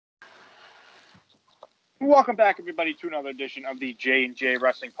Welcome back, everybody, to another edition of the JnJ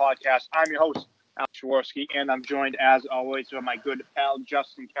Wrestling Podcast. I'm your host, Alex Jaworski, and I'm joined, as always, by my good pal,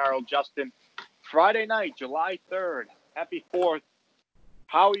 Justin Carroll. Justin, Friday night, July 3rd, happy 4th.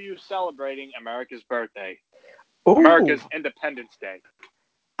 How are you celebrating America's birthday? Ooh, America's Independence Day.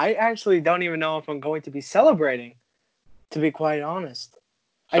 I actually don't even know if I'm going to be celebrating, to be quite honest.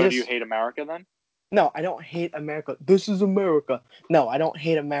 So do you hate America, then? No, I don't hate America. This is America. No, I don't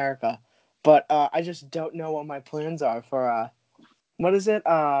hate America. But I just don't know what my plans are for, what is it?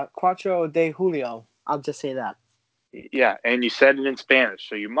 Cuatro de Julio. I'll just say that. Yeah, and you said it in Spanish,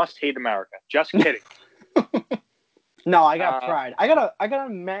 so you must hate America. Just kidding. No, I got pride. I got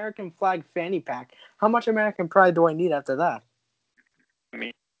an American flag fanny pack. How much American pride do I need after that? I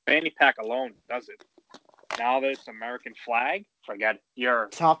mean, fanny pack alone does it. Now this American flag, forget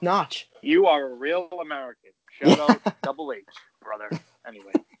it. Top notch. You are a real American. Shout out Double H, brother.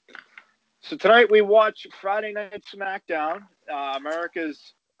 Anyway. So tonight we watch Friday Night Smackdown,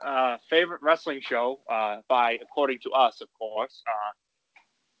 America's favorite wrestling show, according to us, of course.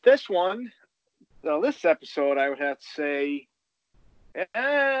 This episode, I would have to say,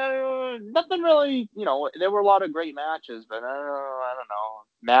 nothing really, there were a lot of great matches, but I don't know,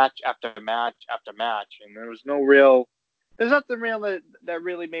 match after match after match, and there's nothing real that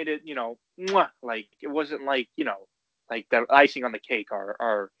really made it, like, it wasn't like, like the icing on the cake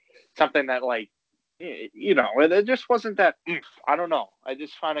or something that, like, it just wasn't that, I don't know. I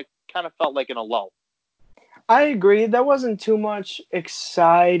just kind of felt like in a lull. I agree. There wasn't too much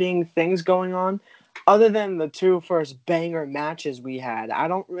exciting things going on, other than the two first banger matches we had. I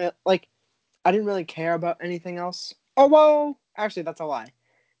didn't really care about anything else. Oh well, actually, that's a lie,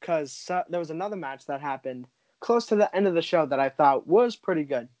 because there was another match that happened close to the end of the show that I thought was pretty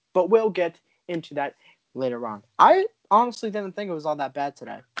good. But we'll get into that later on. I honestly didn't think it was all that bad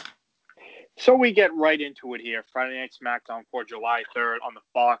today. So we get right into it here. Friday Night SmackDown for July 3rd on the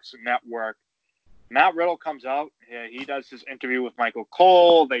Fox Network. Matt Riddle comes out. He does his interview with Michael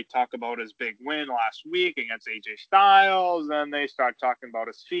Cole. They talk about his big win last week against AJ Styles. Then they start talking about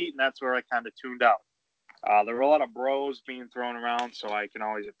his feet, and that's where I kind of tuned out. There were a lot of bros being thrown around, so I can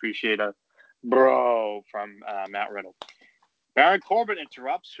always appreciate a bro from Matt Riddle. Baron Corbin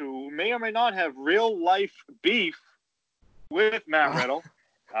interrupts, who may or may not have real-life beef with Matt Riddle.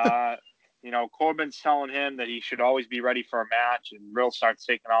 Corbin's telling him that he should always be ready for a match, and Riddle starts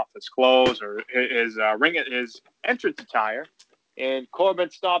taking off his clothes or his entrance attire. And Corbin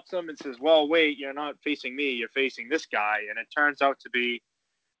stops him and says, "Well, wait, you're not facing me, you're facing this guy." And it turns out to be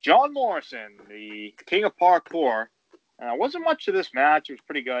John Morrison, the king of parkour. Wasn't much to this match. It was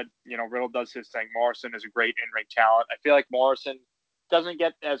pretty good. Riddle does his thing. Morrison is a great in-ring talent. I feel like Morrison doesn't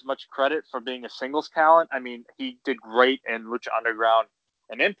get as much credit for being a singles talent. I mean, he did great in Lucha Underground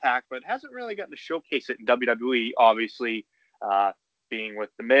and Impact, but hasn't really gotten to showcase it in WWE, obviously, being with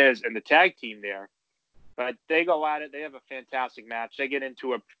The Miz and the tag team there. But they go at it. They have a fantastic match. They get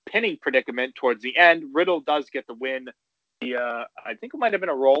into a pinning predicament towards the end. Riddle does get the win. I think it might have been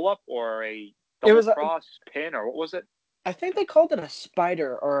a roll-up or a double cross pin, or what was it? I think they called it a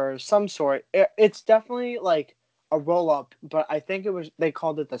spider or some sort. It's definitely like a roll-up, but I think they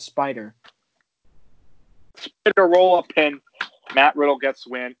called it the spider. Spider roll-up pin. Matt Riddle gets the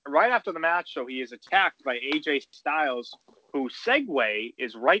win. Right after the match, so he is attacked by AJ Styles, whose segue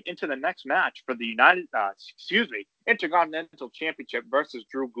is right into the next match for the Intercontinental Championship versus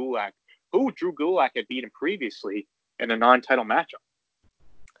Drew Gulak, who Drew Gulak had beaten previously in a non-title matchup.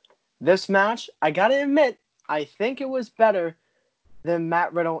 This match, I gotta admit, I think it was better than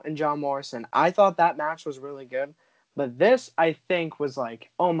Matt Riddle and John Morrison. I thought that match was really good, but this, I think, was like,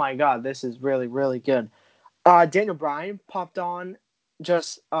 oh my god, this is really, really good. Daniel Bryan popped on.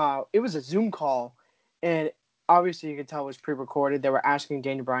 It was a Zoom call, and obviously you could tell it was pre-recorded. They were asking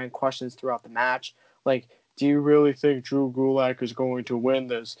Daniel Bryan questions throughout the match, like, do you really think Drew Gulak is going to win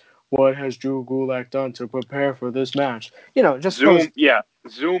this? What has Drew Gulak done to prepare for this match?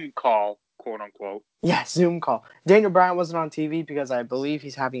 Zoom call, quote unquote. Yeah, Zoom call. Daniel Bryan wasn't on TV because I believe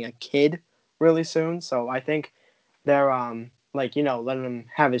he's having a kid really soon, so I think they're letting him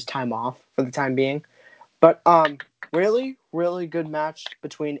have his time off for the time being. But really, really good match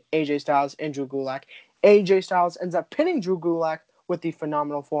between AJ Styles and Drew Gulak. AJ Styles ends up pinning Drew Gulak with the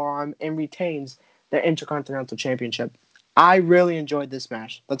phenomenal forearm and retains the Intercontinental Championship. I really enjoyed this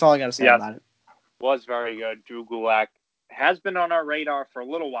match. That's all I got to say about it. Was very good. Drew Gulak has been on our radar for a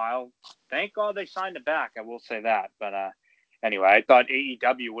little while. Thank God they signed him back. I will say that. But anyway, I thought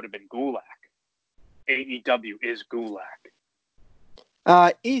AEW would have been Gulak. AEW is Gulak.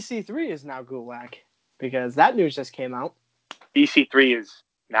 EC3 is now Gulak because that news just came out. EC3 is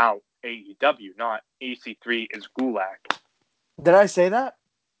now AEW, not EC3 is Gulag. Did I say that?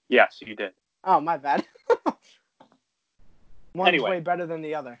 Yes, you did. Oh, my bad. One's Anyway. way better than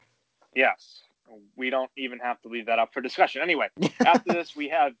the other. Yes. We don't even have to leave that up for discussion. Anyway, after this, we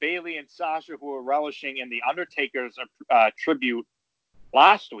have Bayley and Sasha, who are relishing in the Undertaker's tribute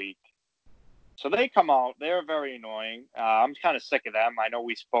last week. So they come out. They're very annoying. I'm kind of sick of them. I know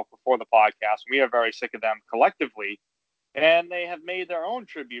we spoke before the podcast. We are very sick of them collectively. And they have made their own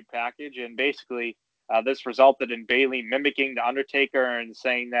tribute package. And basically, this resulted in Bayley mimicking the Undertaker and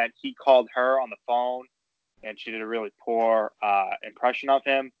saying that he called her on the phone. And she did a really poor impression of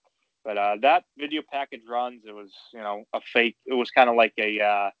him. But that video package runs. It was, a fake. It was kind of like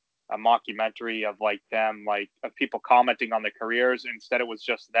a mockumentary of like them, like of people commenting on their careers. Instead, it was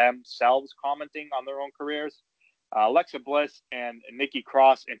just themselves commenting on their own careers. Alexa Bliss and Nikki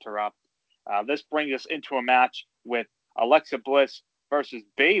Cross interrupt. This brings us into a match with Alexa Bliss versus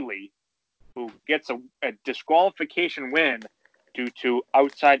Bayley, who gets a disqualification win due to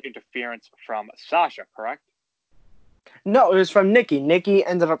outside interference from Sasha. Correct? No, it was from Nikki. Nikki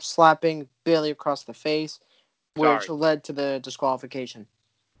ended up slapping Bayley across the face, which led to the disqualification.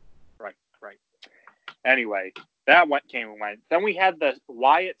 Right. Anyway, that came and went. Then we had the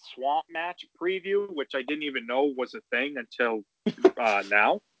Wyatt Swamp match preview, which I didn't even know was a thing until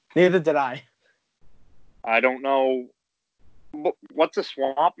now. Neither did I. I don't know. What's a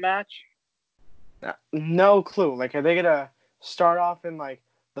Swamp match? No clue. Like, are they going to start off in, like,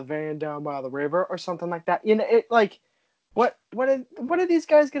 the van down by the river or something like that? What are these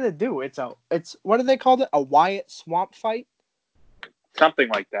guys gonna do? It's what do they call it? A Wyatt Swamp fight? Something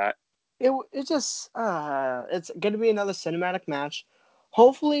like that. It's gonna be another cinematic match.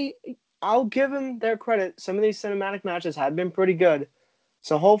 Hopefully, I'll give them their credit. Some of these cinematic matches have been pretty good,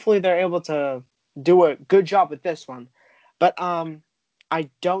 so hopefully they're able to do a good job with this one. But I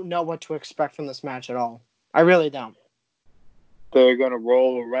don't know what to expect from this match at all. I really don't. They're gonna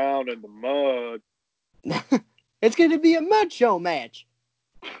roll around in the mud. It's going to be a mud show match.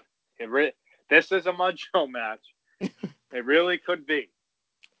 This is a mud show match. It really could be.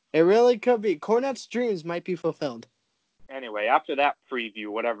 It really could be. Cornette's dreams might be fulfilled. Anyway, after that preview,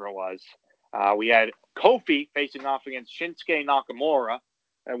 whatever it was, we had Kofi facing off against Shinsuke Nakamura,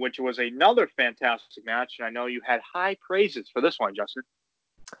 which was another fantastic match. And I know you had high praises for this one, Justin.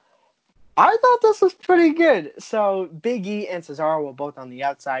 I thought this was pretty good. So Big E and Cesaro were both on the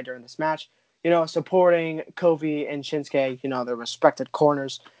outside during this match, supporting Kofi and Shinsuke, their respected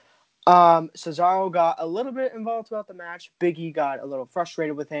corners. Cesaro got a little bit involved throughout the match. Big E got a little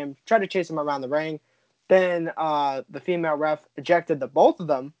frustrated with him, tried to chase him around the ring. Then the female ref ejected the both of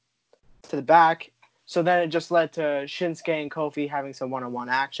them to the back. So then it just led to Shinsuke and Kofi having some one-on-one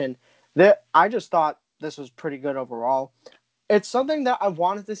action. I just thought this was pretty good overall. It's something that I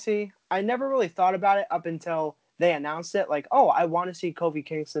wanted to see. I never really thought about it up until they announced it. Like, oh, I want to see Kofi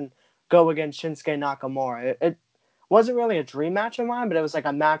Kingston go against Shinsuke Nakamura. It wasn't really a dream match of mine, but it was like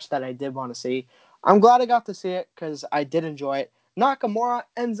a match that I did want to see. I'm glad I got to see it because I did enjoy it. Nakamura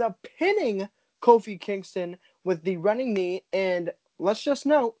ends up pinning Kofi Kingston with the running knee, and let's just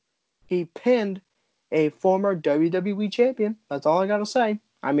note, he pinned a former WWE champion. That's all I got to say.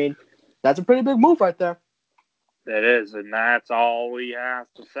 I mean, that's a pretty big move right there. It is, and that's all we have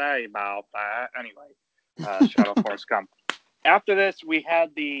to say about that. Anyway, Shadow Force come. After this, we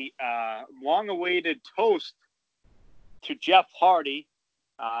had the long-awaited toast to Jeff Hardy.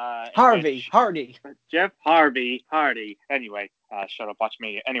 Hardy. Jeff Hardy. Anyway, shut up, watch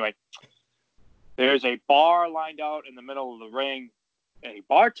me. Anyway, there's a bar lined out in the middle of the ring. A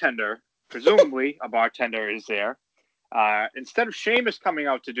bartender, presumably a bartender, is there. Instead of Sheamus coming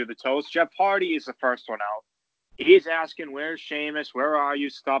out to do the toast, Jeff Hardy is the first one out. He's asking, where's Sheamus? Where are you?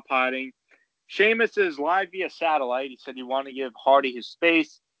 Stop hiding. Sheamus is live via satellite. He said he wanted to give Hardy his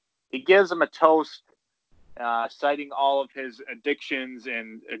space. He gives him a toast, citing all of his addictions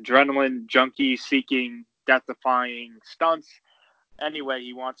and adrenaline junkie-seeking, death-defying stunts. Anyway,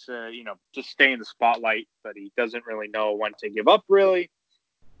 he wants to, just stay in the spotlight, but he doesn't really know when to give up, really.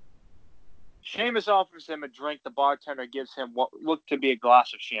 Sheamus offers him a drink. The bartender gives him what looked to be a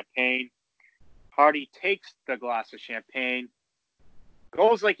glass of champagne. Hardy takes the glass of champagne,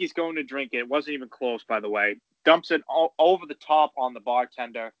 goes like he's going to drink it. It wasn't even close, by the way. Dumps it over the top on the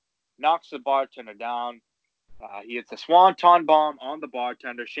bartender, knocks the bartender down. He hits a swanton bomb on the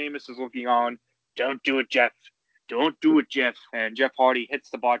bartender. Sheamus is looking on. Don't do it, Jeff. Don't do it, Jeff. And Jeff Hardy hits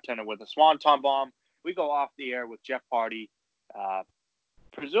the bartender with a swanton bomb. We go off the air with Jeff Hardy,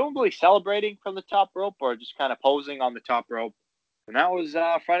 presumably celebrating from the top rope or just kind of posing on the top rope. And that was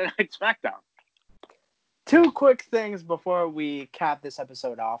Friday Night SmackDown. Two quick things before we cap this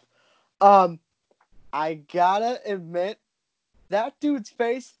episode off. I gotta admit, that dude's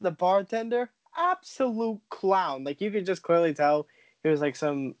face, the bartender, absolute clown. Like, you could just clearly tell he was like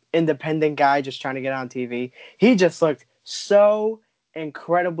some independent guy just trying to get on TV. He just looked so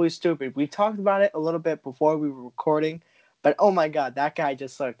incredibly stupid. We talked about it a little bit before we were recording, but oh my god, that guy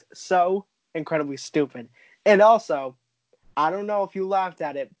just looked so incredibly stupid. And also, I don't know if you laughed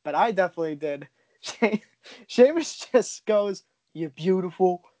at it, but I definitely did. Sheamus just goes, "You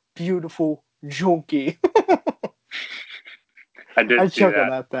beautiful, beautiful junkie." I did I see chuckled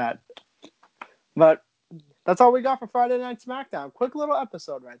that. at that. But that's all we got for Friday Night SmackDown. Quick little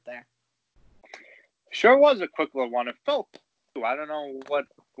episode right there. Sure was a quick little one. It felt, I don't know what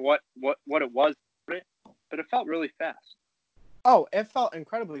it was, but it felt really fast. Oh, it felt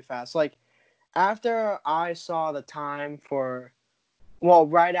incredibly fast. Like, after I saw the time for, well,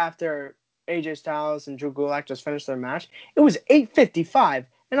 right after AJ Styles and Drew Gulak just finished their match, it was 8:55,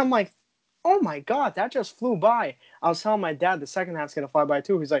 and I'm like, oh my god, that just flew by. I was telling my dad the second half's gonna fly by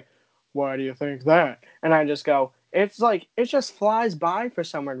too. He's like, why do you think that? And I just go, it's like it just flies by for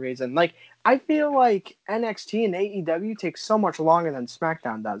some weird reason. Like, I feel like NXT and AEW take so much longer than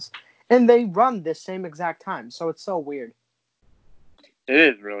SmackDown does, and they run the same exact time, so it's so weird. It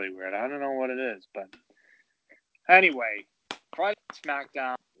is really weird. I don't know what it is, but anyway, Friday Night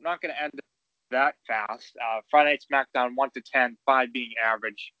SmackDown. I'm not going to end it that fast. Friday Night SmackDown 1 to 10, 5 being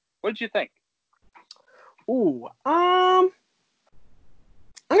average. What did you think? Ooh, I'm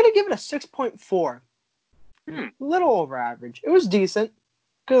gonna give it a 6.4. Little over average. It was decent.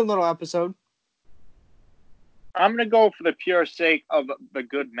 Good little episode. I'm going to go for the pure sake of the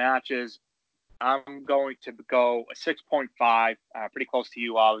good matches. I'm going to go a 6.5. Pretty close to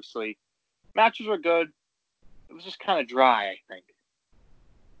you, obviously. Matches were good. It was just kind of dry, I think.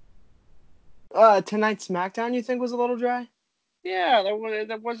 Tonight's SmackDown, you think was a little dry? Yeah, there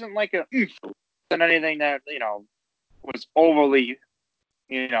wasn't like a than anything that was overly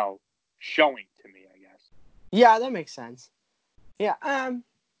showing to me, I guess. Yeah, that makes sense. Yeah,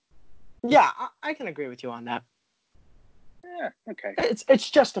 yeah, I can agree with you on that. Yeah, okay. It's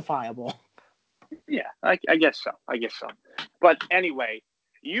justifiable. Yeah, I guess so. I guess so. But anyway,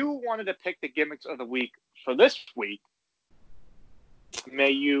 you wanted to pick the gimmicks of the week for this week.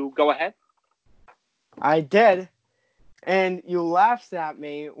 May you go ahead? I did, and you laughed at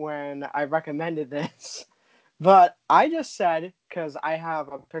me when I recommended this. But I just said, because I have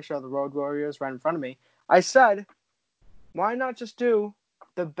a picture of the Road Warriors right in front of me, I said, why not just do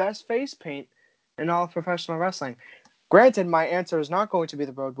the best face paint in all of professional wrestling? Granted, my answer is not going to be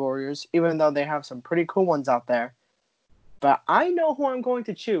the Road Warriors, even though they have some pretty cool ones out there. But I know who I'm going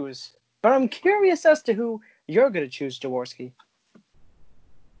to choose. But I'm curious as to who you're going to choose, Jaworski.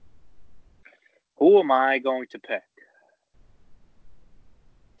 Who am I going to pick?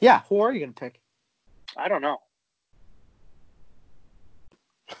 Yeah, who are you going to pick? I don't know.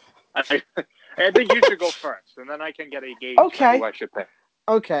 I think you should go first, and then I can get a gauge for who I should pick.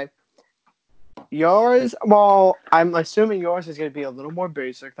 Okay. Yours, well, I'm assuming yours is going to be a little more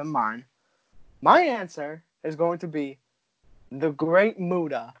basic than mine. My answer is going to be the Great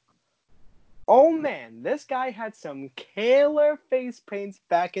Muta. Oh man, this guy had some killer face paints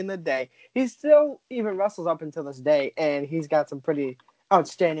back in the day. He still even wrestles up until this day, and he's got some pretty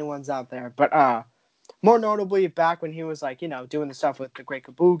outstanding ones out there. But more notably, back when he was like, doing the stuff with the Great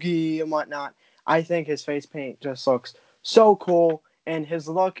Kabuki and whatnot, I think his face paint just looks so cool, and his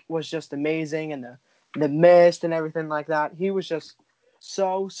look was just amazing, and the mist and everything like that. He was just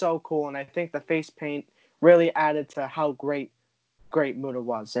so cool, and I think the face paint really added to how Great Muta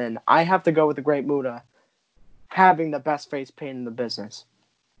was, and I have to go with the Great Muta having the best face paint in the business.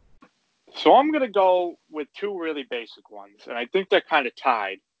 So I'm going to go with two really basic ones, and I think they're kind of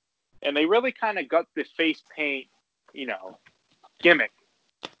tied. And they really kind of got the face paint, gimmick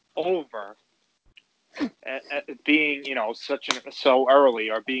over at being, so early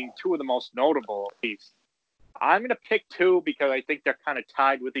or being two of the most notable piece. I'm going to pick two because I think they're kind of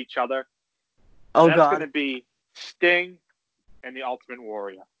tied with each other. Oh, and that's God. going to be Sting and the Ultimate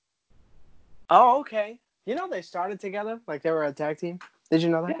Warrior. Oh, okay. They started together, like they were a tag team. Did you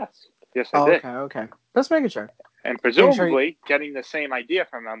know that? Yes, I did. Okay. Just making sure. And presumably getting the same idea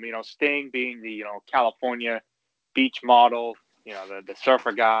from them, Sting being the, California beach model, the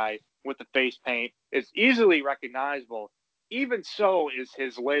surfer guy with the face paint is easily recognizable. Even so is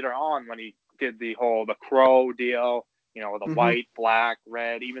his later on when he did the Crow deal, with the white, black,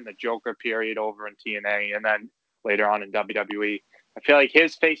 red, even the Joker period over in TNA, and then later on in WWE. I feel like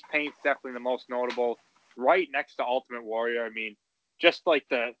his face paint's definitely the most notable, right next to Ultimate Warrior. I mean, just like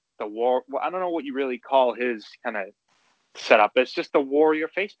the war. I don't know what you really call his kind of setup. It's just the Warrior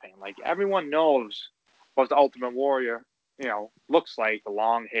face paint. Like everyone knows what the Ultimate Warrior, looks like. The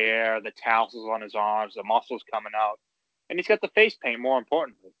long hair, the tassels on his arms, the muscles coming out, and he's got the face paint. More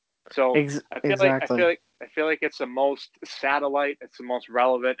importantly, so Exactly. I feel like it's the most satellite. It's the most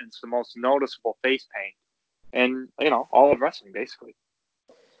relevant. It's the most noticeable face paint, and all of wrestling basically.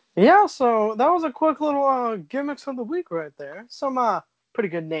 Yeah, so that was a quick little gimmicks of the week right there. Some pretty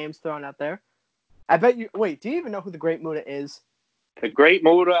good names thrown out there. I bet you. Wait, do you even know who the Great Muta is? The Great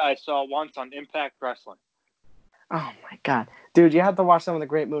Muta I saw once on Impact Wrestling. Oh my god, dude, you have to watch some of the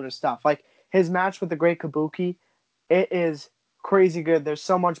Great Muta stuff. Like his match with the Great Kabuki, it is crazy good. There's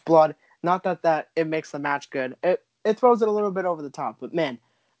so much blood. Not that it makes the match good. It throws it a little bit over the top, but man,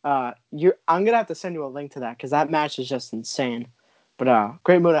 I'm gonna have to send you a link to that because that match is just insane. But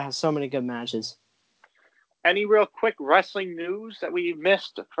Great Muta has so many good matches. Any real quick wrestling news that we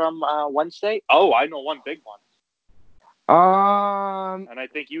missed from Wednesday? Oh, I know one big one. And I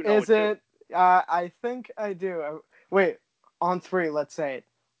think you know Is it too. it? I think I do. Wait, on three, let's say it.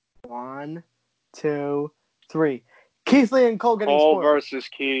 1, 2, 3. Keith Lee and Cole getting Cole spoiled. versus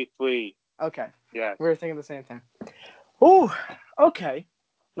Keith Lee. Okay. Yes. We were thinking the same thing. Ooh, okay.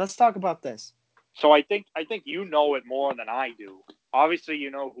 Let's talk about this. So I think you know it more than I do. Obviously,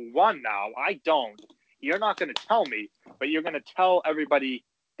 you know who won now. I don't. You're not going to tell me, but you're going to tell everybody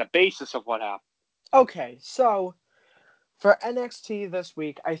the basis of what happened. Okay, so for NXT this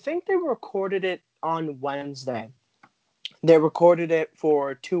week, I think they recorded it on Wednesday. They recorded it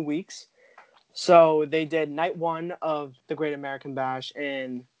for 2 weeks. So they did night 1 of the Great American Bash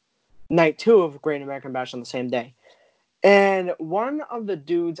and night 2 of Great American Bash on the same day. And one of the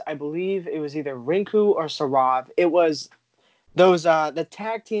dudes, I believe it was either Rinku or Sarav, it was those the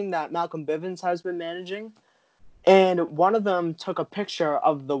tag team that Malcolm Bivens has been managing. And one of them took a picture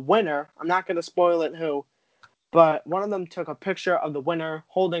of the winner. I'm not going to spoil it who, but one of them took a picture of the winner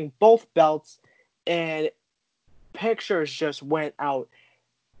holding both belts, and pictures just went out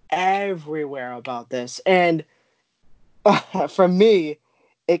everywhere about this. And for me,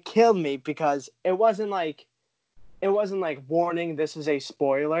 it killed me because it wasn't like warning this is a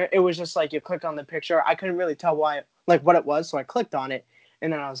spoiler. It was just like you click on the picture. I couldn't really tell what it was, so I clicked on it,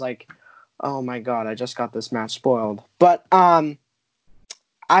 and then I was like, "Oh my god, I just got this match spoiled." But I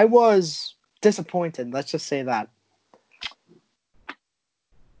was disappointed. Let's just say that.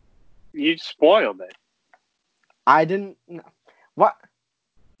 You spoiled it. I didn't. What?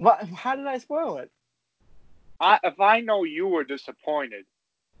 What? How did I spoil it? If I know you were disappointed,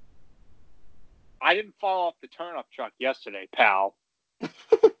 I didn't fall off the turnip truck yesterday, pal.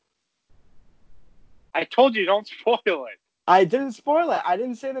 I told you don't spoil it. I didn't spoil it. I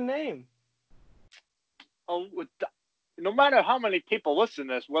didn't say the name. Oh, no matter how many people listen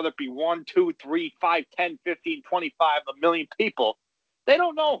to this, whether it be 1, 2, 3, 5, 10, 15, 25, a million people, they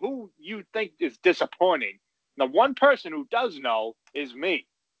don't know who you think is disappointing. The one person who does know is me.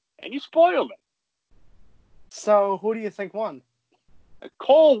 And you spoiled it. So who do you think won?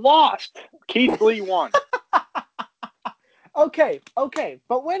 Cole lost. Keith Lee won. Okay,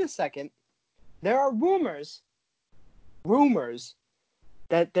 but wait a second. There are rumors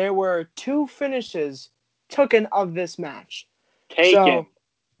that there were 2 finishes taken of this match. Taken.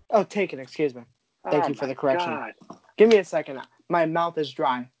 Taken, excuse me. Thank Oh you for the my correction. God. Give me a second. My mouth is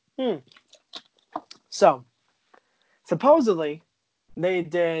dry. So, supposedly, they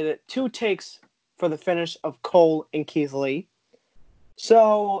did 2 takes for the finish of Cole and Keith Lee.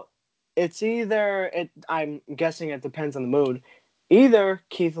 So, I'm guessing it depends on the mood. Either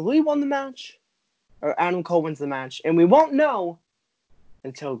Keith Lee won the match or Adam Cole wins the match. And we won't know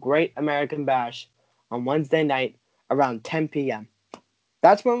until Great American Bash on Wednesday night around 10 p.m.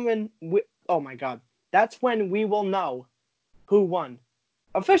 That's when oh my god. That's when we will know who won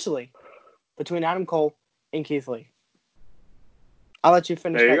officially between Adam Cole and Keith Lee. I'll let you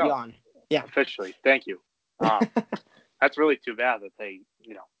finish There you that go. yawn. Yeah. Officially. Thank you. That's really too bad that they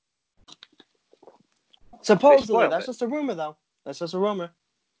Supposedly, spoiled that's it. just a rumor, though. That's just a rumor.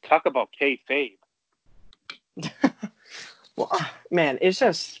 Talk about kayfabe. Well, man, it's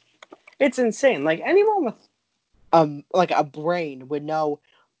insane. Like anyone with like a brain would know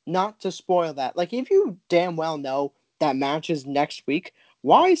not to spoil that. Like if you damn well know that match is next week,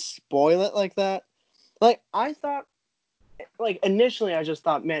 why spoil it like that? Like I thought, like initially I just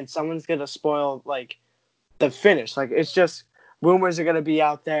thought, man, someone's gonna spoil like the finish. Like it's just rumors are gonna be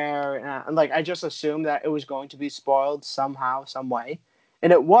out there, and like I just assumed that it was going to be spoiled somehow, some way,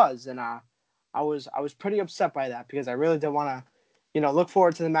 and it was, and I was pretty upset by that because I really did want to, look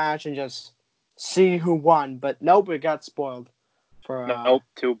forward to the match and just see who won, but nope, it got spoiled for Nope.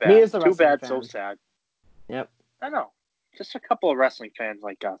 Too me bad. as the Too wrestling bad. So fans. sad. Yep. I know. just a couple of wrestling fans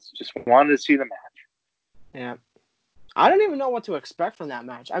like us just wanted to see the match. Yeah. I don't even know what to expect from that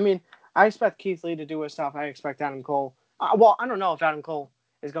match. I mean, I expect Keith Lee to do his stuff. I expect Adam Cole. Well, I don't know if Adam Cole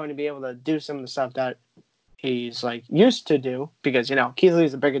is going to be able to do some of the stuff that he's like used to do because Keith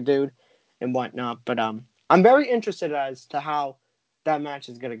Lee's a bigger dude and whatnot. But I'm very interested as to how that match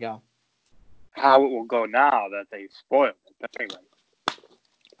is gonna go. How it will go now that they've spoiled it. But anyway.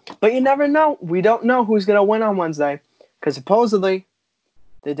 But you never know. We don't know who's gonna win on Wednesday because supposedly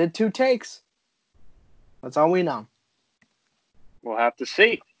they did 2 takes. That's all we know. We'll have to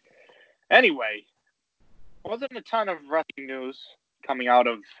see. Anyway, wasn't a ton of wrestling news coming out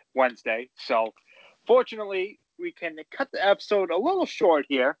of Wednesday, so fortunately we can cut the episode a little short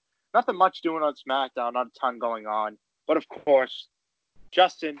here. Nothing much doing on SmackDown, not a ton going on. But of course,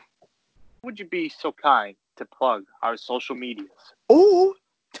 Justin, would you be so kind to plug our social medias? Oh,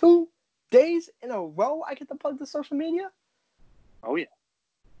 2 days in a row I get to plug the social media? Oh, yeah.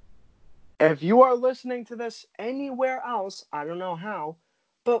 If you are listening to this anywhere else, I don't know how,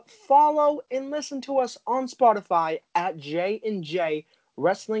 but follow and listen to us on Spotify at JnJ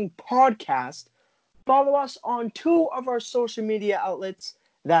Wrestling Podcast. Follow us on 2 of our social media outlets,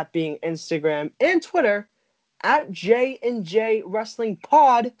 that being Instagram and Twitter, at JnJ Wrestling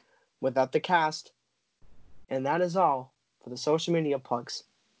Pod, without the cast. And that is all for the social media plugs.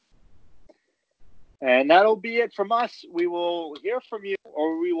 And that'll be it from us. We will hear from you,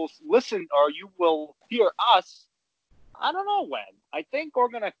 or we will listen, or you will hear us. I don't know when. I think we're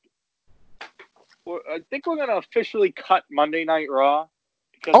gonna officially cut Monday Night Raw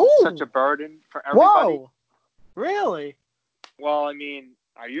because it's such a burden for everybody. Whoa! Really? Well, I mean,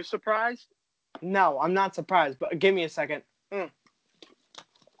 are you surprised? No, I'm not surprised, but give me a second.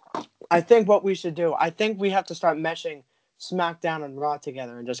 I think what we should do, I think we have to start meshing Smackdown and Raw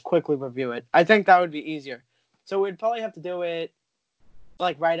together and just quickly review it. I think that would be easier. So we'd probably have to do it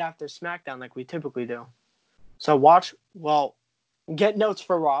like right after SmackDown like we typically do. So get notes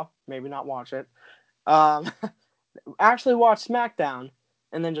for Raw, maybe not watch it. Actually watch SmackDown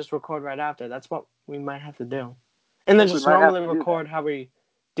and then just record right after. That's what we might have to do. And then just normally record how we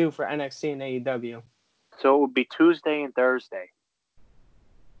do for NXT and AEW. So it would be Tuesday and Thursday.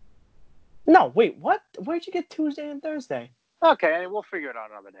 No, wait, what? Where'd you get Tuesday and Thursday? Okay, we'll figure it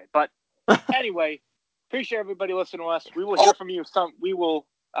out another day. But anyway, appreciate everybody listening to us. We will hear from you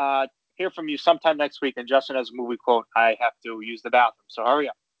hear from you sometime next week. And Justin has a movie quote. I have to use the bathroom, so hurry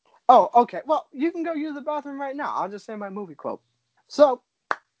up. Oh, okay. Well, you can go use the bathroom right now. I'll just say my movie quote. So,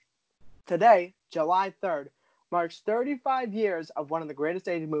 today, July 3rd, marks 35 years of one of the greatest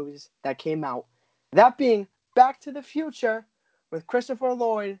 80s movies that came out. That being Back to the Future with Christopher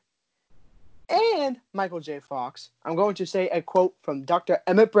Lloyd and Michael J. Fox. I'm going to say a quote from Dr.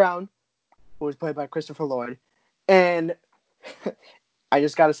 Emmett Brown, who was played by Christopher Lloyd. And I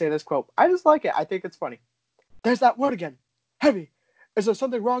just got to say this quote. I just like it. I think it's funny. There's that word again. Heavy. Is there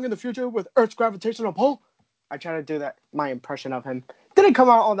something wrong in the future with Earth's gravitational pull? I try to do that, my impression of him. Didn't come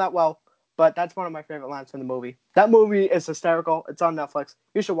out all that well, but that's one of my favorite lines from the movie. That movie is hysterical. It's on Netflix.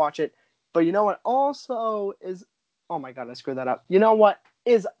 You should watch it. But you know what also is... Oh my god, I screwed that up. You know what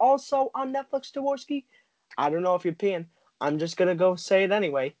is also on Netflix, Jaworski? I don't know if you're peeing. I'm just going to go say it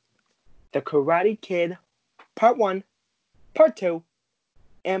anyway. The Karate Kid Part 1, Part 2,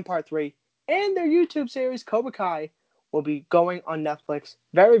 and Part 3, and their YouTube series, Cobra Kai, will be going on Netflix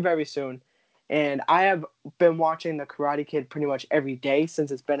very, very soon. And I have been watching The Karate Kid pretty much every day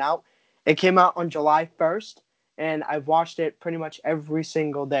since it's been out. It came out on July 1st, and I've watched it pretty much every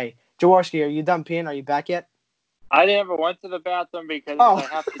single day. Jaworski, are you done peeing? Are you back yet? I never went to the bathroom because I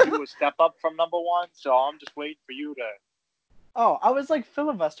have to do a step up from number 1, so I'm just waiting for you to... Oh, I was like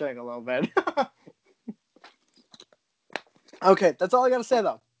filibustering a little bit. Okay, that's all I got to say,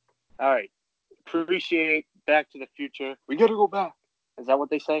 though. All right. Appreciate Back to the Future. We got to go back. Is that what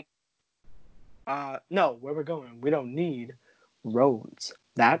they say? No, where we're going, we don't need roads.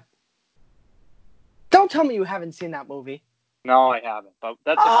 That? Don't tell me you haven't seen that movie. No, I haven't. But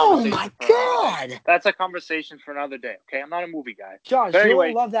that's a conversation for another day. That's a conversation for another day. Okay, I'm not a movie guy. Josh, you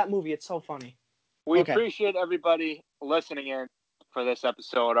will love that movie. It's so funny. We appreciate everybody listening in for this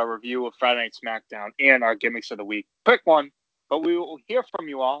episode, our review of Friday Night SmackDown and our gimmicks of the week. Pick one, but we will hear from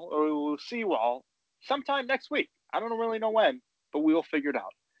you all, or we will see you all sometime next week. I don't really know when, but we will figure it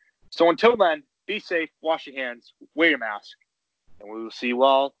out. So until then, be safe, wash your hands, wear your mask, and we will see you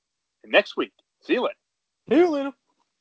all next week. See you later. See you later.